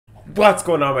What's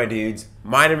going on, my dudes?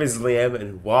 My name is Liam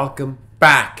and welcome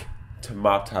back to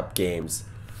Mop Top Games.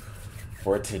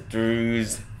 For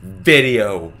today's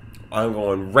video, I'm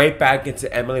going right back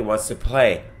into Emily Wants to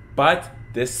Play, but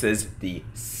this is the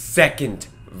second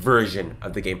version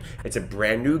of the game. It's a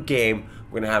brand new game.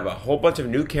 We're gonna have a whole bunch of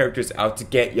new characters out to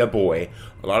get ya boy.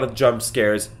 A lot of jump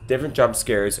scares, different jump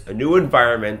scares, a new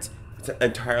environment. It's an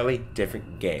entirely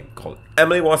different game called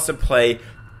Emily Wants to Play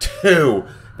 2.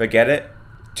 But get it?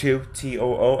 2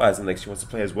 T-O-O, as in like she wants to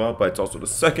play as well, but it's also the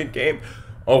second game.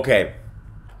 Okay,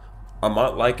 I'm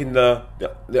not liking the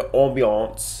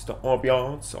ambiance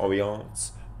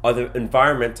of the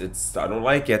environment. I don't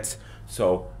like it.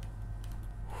 So,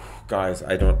 guys,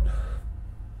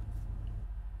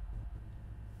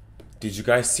 Did you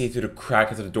guys see through the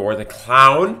crack of the door the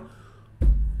clown?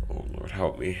 Oh Lord,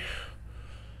 help me.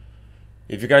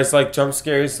 If you guys like jump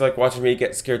scares, like watching me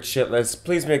get scared shitless,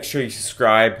 please make sure you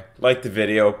subscribe, like the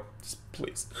video. Just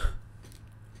please.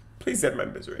 Please end my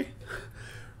misery.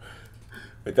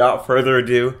 Without further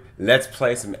ado, let's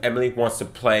play some Emily Wants to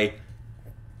Play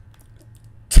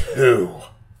 2.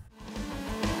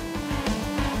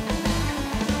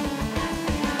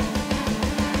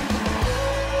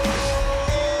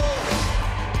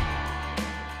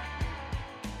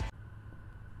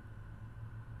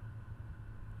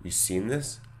 You seen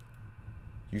this?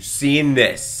 You seen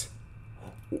this?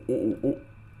 Ooh.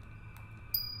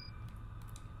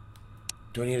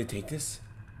 Do I need to take this?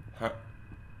 How?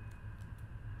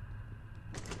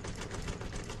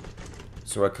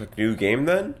 So I click new game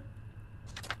then?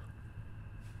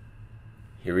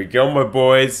 Here we go, my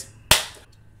boys.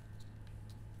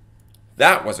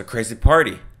 That was a crazy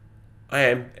party. I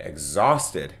am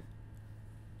exhausted.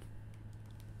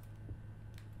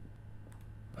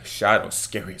 My shadow's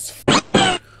scary as f.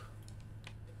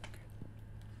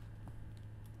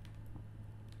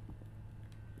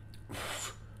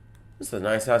 This is a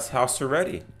nice ass house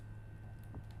already.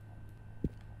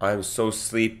 I'm so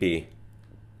sleepy.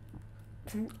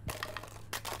 You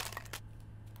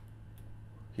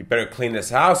better clean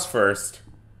this house first.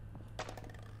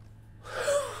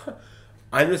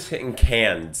 I'm just hitting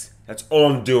cans. That's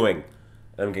all I'm doing.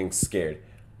 I'm getting scared.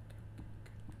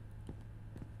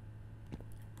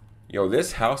 Yo,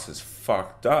 this house is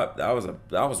fucked up. That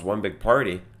was one big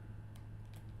party.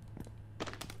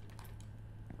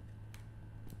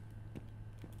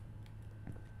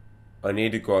 I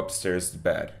need to go upstairs to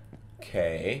bed.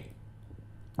 Okay.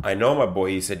 I know, my boy,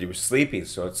 you said you were sleeping,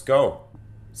 so let's go.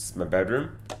 This is my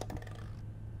bedroom.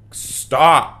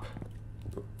 Stop!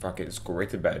 Fuck it, let's go right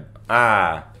to bed.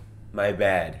 Ah, my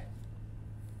bed.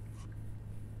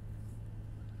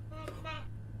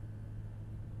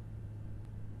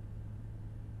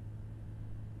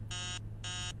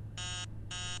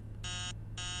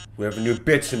 We have a new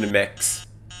bitch in the mix.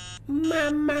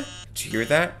 Mama. Did you hear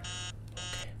that?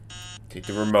 Okay. Take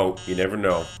the remote. You never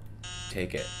know.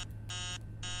 Take it.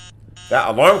 That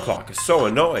alarm clock is so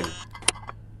annoying.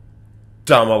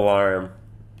 Dumb alarm.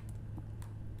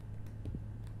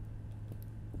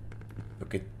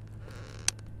 Look at...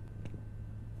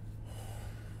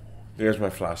 There's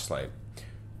my flashlight.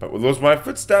 But will those my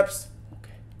footsteps?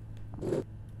 Okay.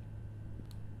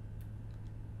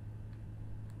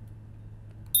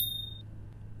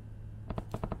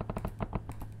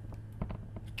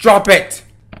 Drop it!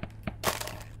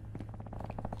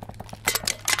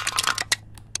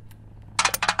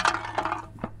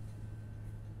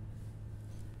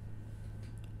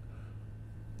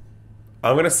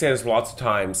 I'm gonna say this lots of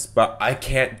times, but I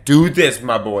can't do this,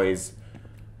 my boys.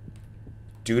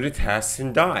 Do the test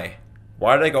and die.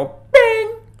 Why did I go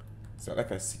bing? Is that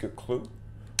like a secret clue?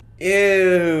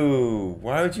 Ew!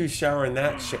 Why would you shower in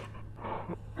that shit?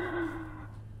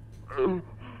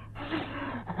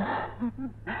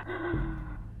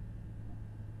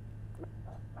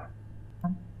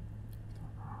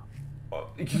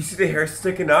 Can you see the hair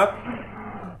sticking up?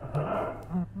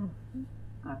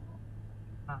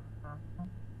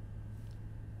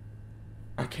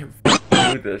 I can't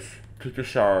do this. Take a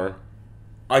shower.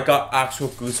 I got actual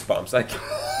goosebumps. I can't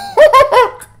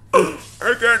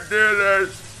do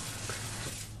this.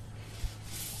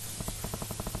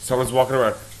 Someone's walking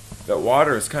around. The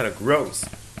water is kind of gross,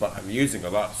 but I'm using a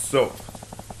lot of soap.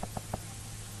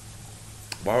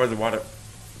 Why would the water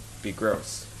be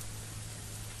gross?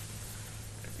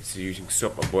 So you're using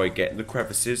soap, my boy. Get in the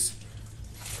crevices.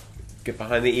 Get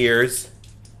behind the ears.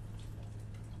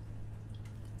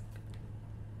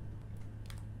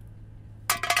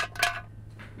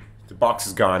 The box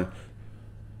is gone.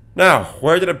 Now,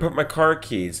 where did I put my car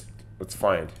keys? Let's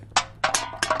find.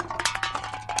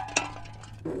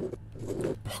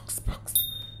 Box.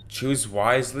 Choose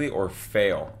wisely or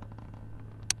fail.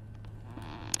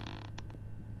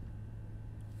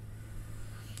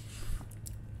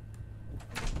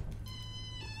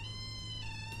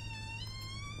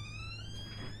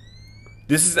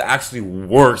 This is actually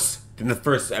worse than the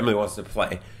first Emily Wants to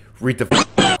Play. Read the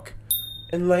book.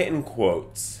 Enlighten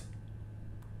quotes.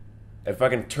 If I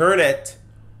can turn it,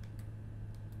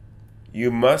 you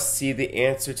must see the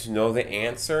answer to know the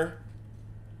answer.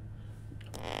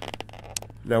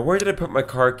 Now, where did I put my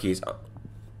car keys?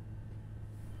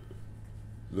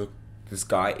 Look, this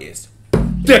guy is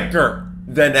thicker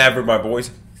than ever, my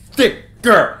boys.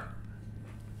 Thicker!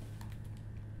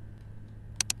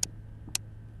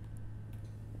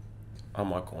 I'm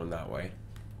not going that way.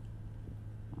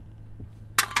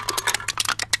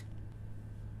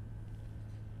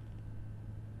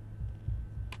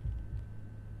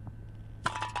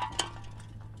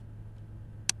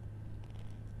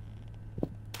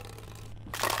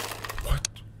 What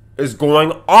is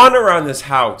going on around this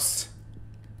house?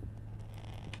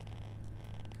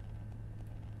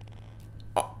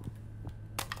 Oh,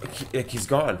 he's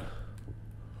gone.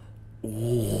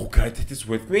 Oh, can I take this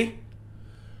with me?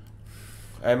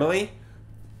 Emily?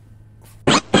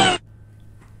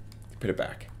 Put it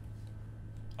back.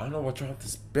 I don't know what's wrong with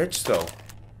this bitch, though.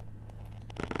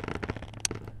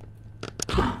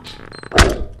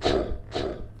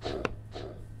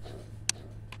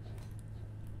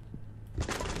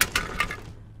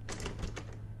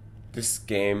 This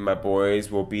game, my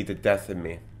boys, will be the death of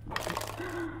me.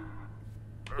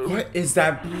 What is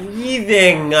that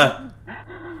breathing?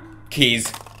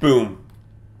 Keys. Boom.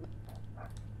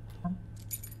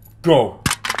 Go.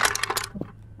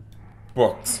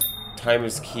 Books. Time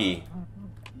is key.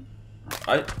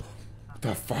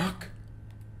 The fuck?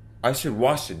 I should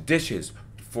wash the dishes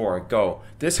before I go.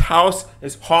 This house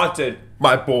is haunted,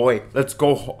 my boy. Let's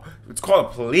go. Let's call the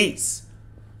police.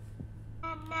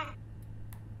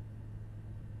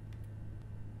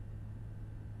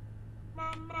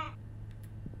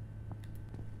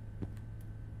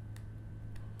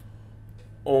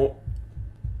 Oh.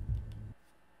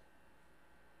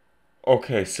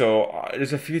 Okay, so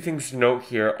there's a few things to note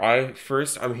here. I'm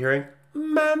hearing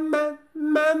mama,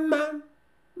 mama,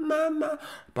 mama,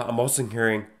 but I'm also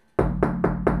hearing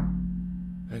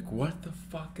like, what the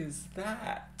fuck is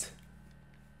that?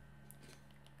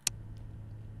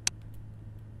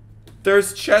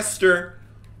 There's Chester.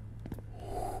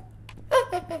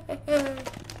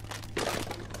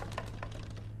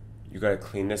 You gotta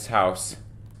clean this house.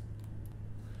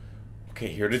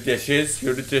 Okay, here are the dishes.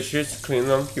 Here are the dishes. Clean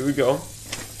them. Here we go.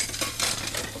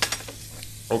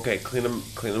 Okay, clean them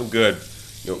good.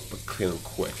 No, but clean them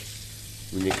quick.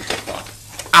 We need to get the fuck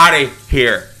out of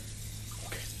here.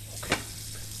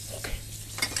 Okay.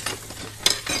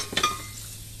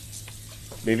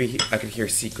 Maybe I can hear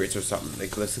secrets or something.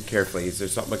 Like, listen carefully. Is there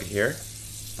something I can hear?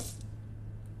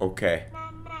 Okay.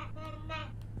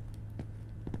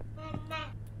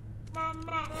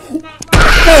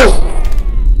 Oh!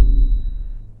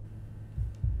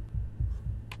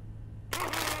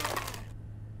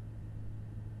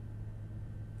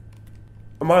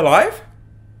 Am I alive?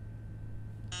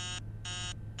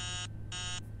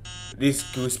 These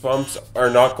goosebumps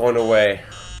are not going away.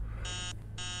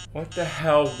 What the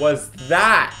hell was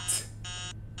that?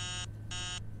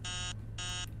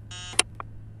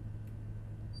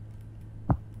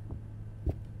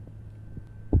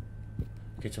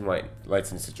 Get some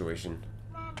lights in the situation.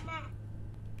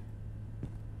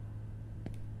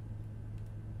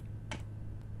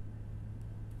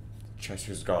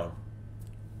 Chester's gone.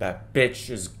 That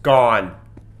bitch is gone.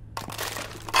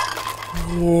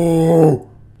 Whoa.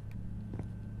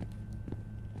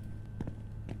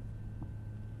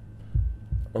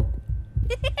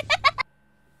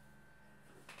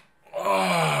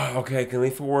 Oh, okay, I can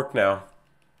leave for work now.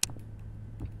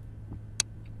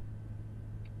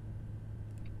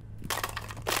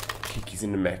 Kiki's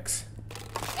in the mix.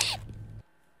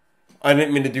 I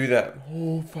didn't mean to do that.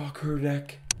 Oh, fuck her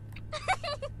neck.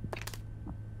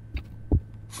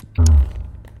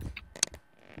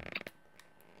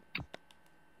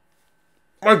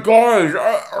 My God,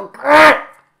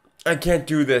 I can't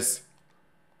do this.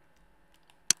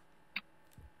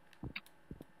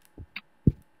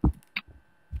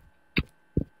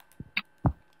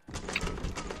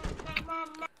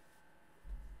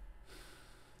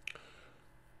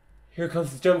 Here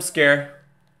comes the jump scare.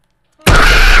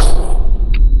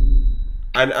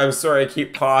 I'm sorry, I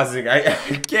keep pausing. I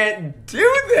can't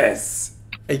do this.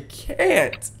 I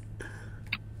can't.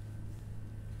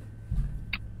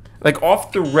 Like,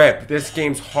 off the rip, this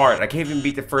game's hard. I can't even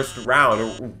beat the first round,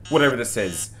 or whatever this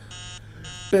is.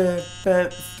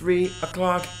 3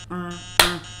 o'clock.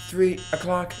 3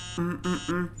 o'clock.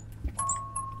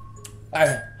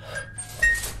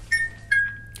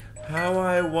 How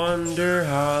I wonder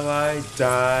how I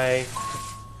die.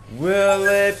 Will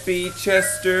it be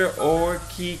Chester or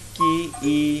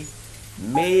Kiki?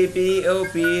 Maybe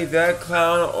it'll be the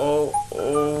clown. Oh.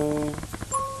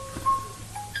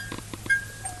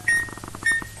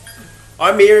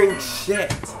 I'm hearing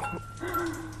shit.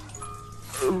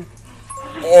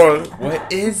 Oh,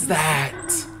 what is that?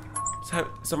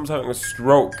 Someone's having a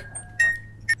stroke.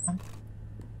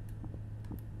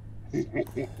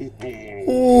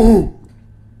 Ooh.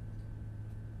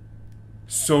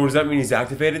 So does that mean he's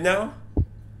activated now?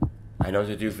 I know what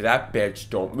to do for that bitch.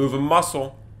 Don't move a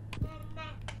muscle.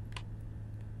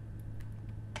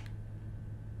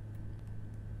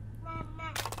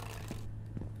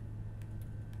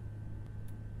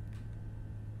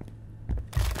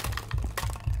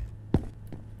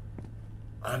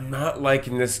 I'm not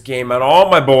liking this game at all,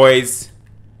 my boys.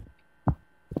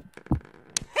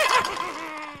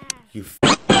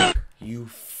 You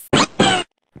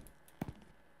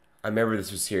I remember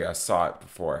this was here. I saw it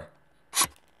before.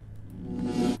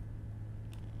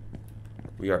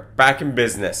 We are back in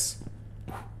business.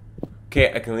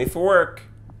 Okay, I can leave for work.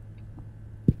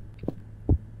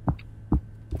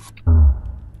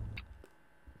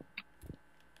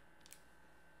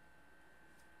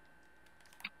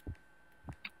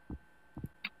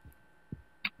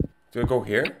 Do I go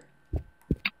here?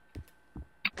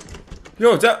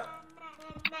 Yo, is that...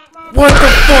 What the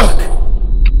fuck?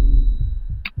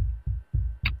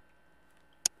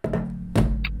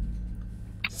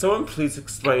 Someone please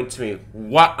explain to me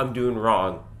what I'm doing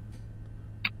wrong.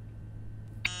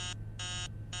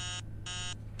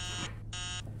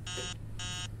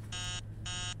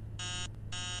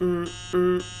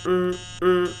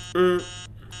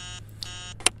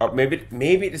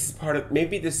 Maybe this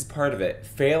is part of it.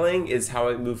 Failing is how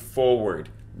I move forward.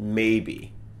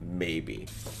 Maybe.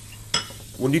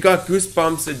 When you got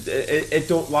goosebumps, it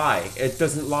don't lie. It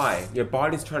doesn't lie. Your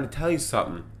body's trying to tell you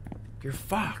something. You're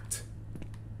fucked.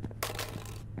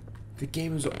 The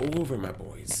game is over, my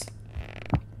boys.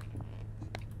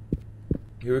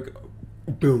 Here we go.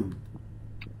 Boom.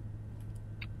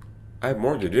 I have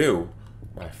more to do.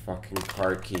 My fucking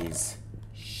car keys.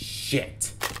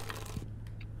 Shit.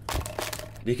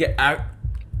 You can act.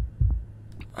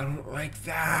 I don't like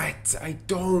that. I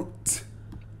don't.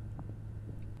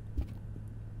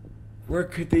 Where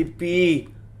could they be?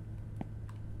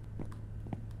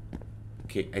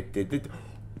 Okay, I did it.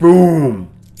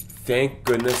 Boom. Thank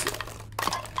goodness.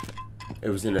 It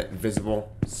was in a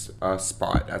visible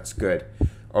spot. That's good.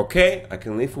 Okay, I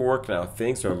can leave for work now.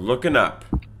 Things are looking up.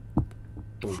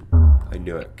 Boom. I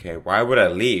knew it. Okay, why would I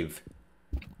leave?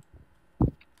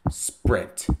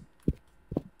 Sprint.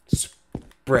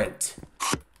 Sprint.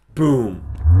 Boom.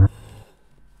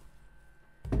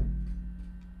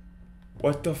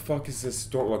 What the fuck is this?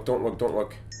 Don't look, don't look, don't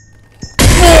look.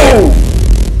 Oh!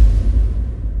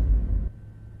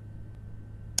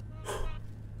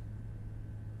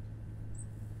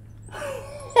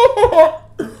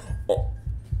 Oh.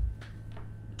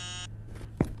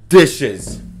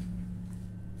 Dishes.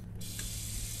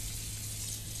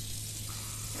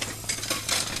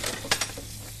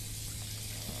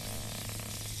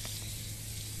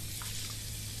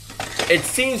 It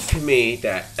seems to me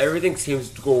that everything seems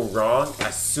to go wrong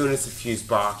as soon as the fuse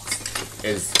box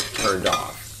is turned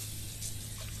off.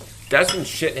 That's when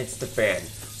shit hits the fan.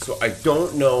 So I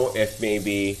don't know if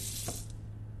maybe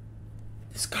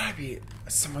there's gotta be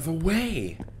some other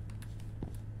way.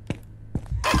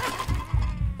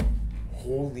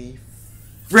 Holy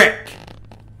frick!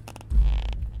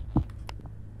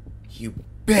 You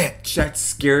bitch! That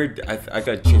scared. I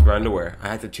gotta change my underwear. I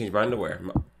had to change my underwear.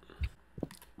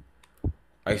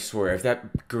 I swear, if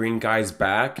that green guy's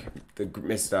back, the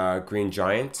Mr. Green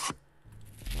Giant.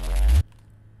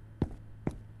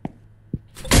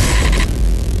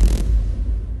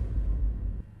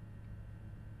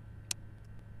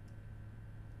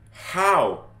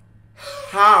 How?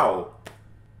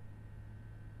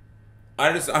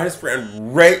 I just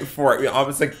ran right for it. I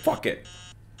was like, fuck it.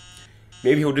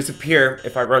 Maybe he'll disappear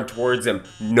if I run towards him.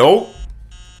 Nope.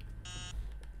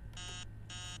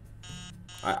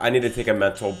 I need to take a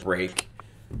mental break.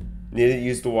 Need to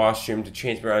use the washroom to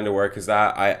change my underwear because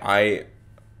I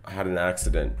had an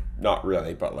accident. Not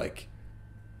really, but like,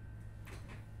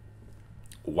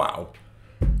 wow.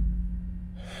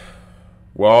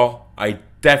 Well, I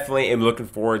definitely am looking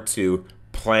forward to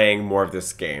playing more of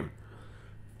this game.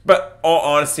 But all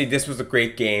honesty, this was a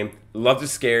great game. Love the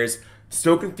scares.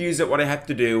 Still confused at what I have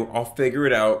to do. I'll figure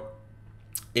it out.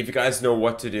 If you guys know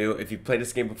what to do, if you played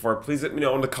this game before, please let me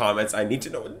know in the comments. I need to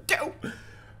know what to do.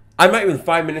 I'm not even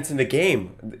 5 minutes in the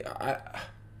game.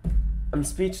 I'm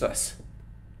speechless.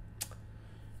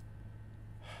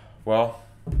 Well,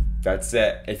 that's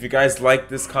it. If you guys like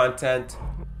this content,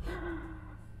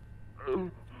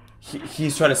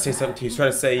 he's trying to say something. He's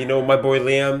trying to say, you know, my boy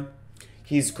Liam,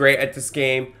 he's great at this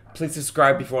game. Please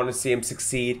subscribe if you want to see him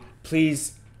succeed.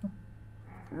 Please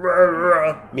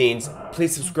means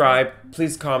please subscribe,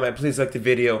 please comment, please like the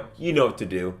video. You know what to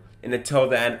do. And until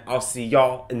then, I'll see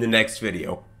y'all in the next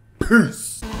video.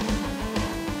 Peace.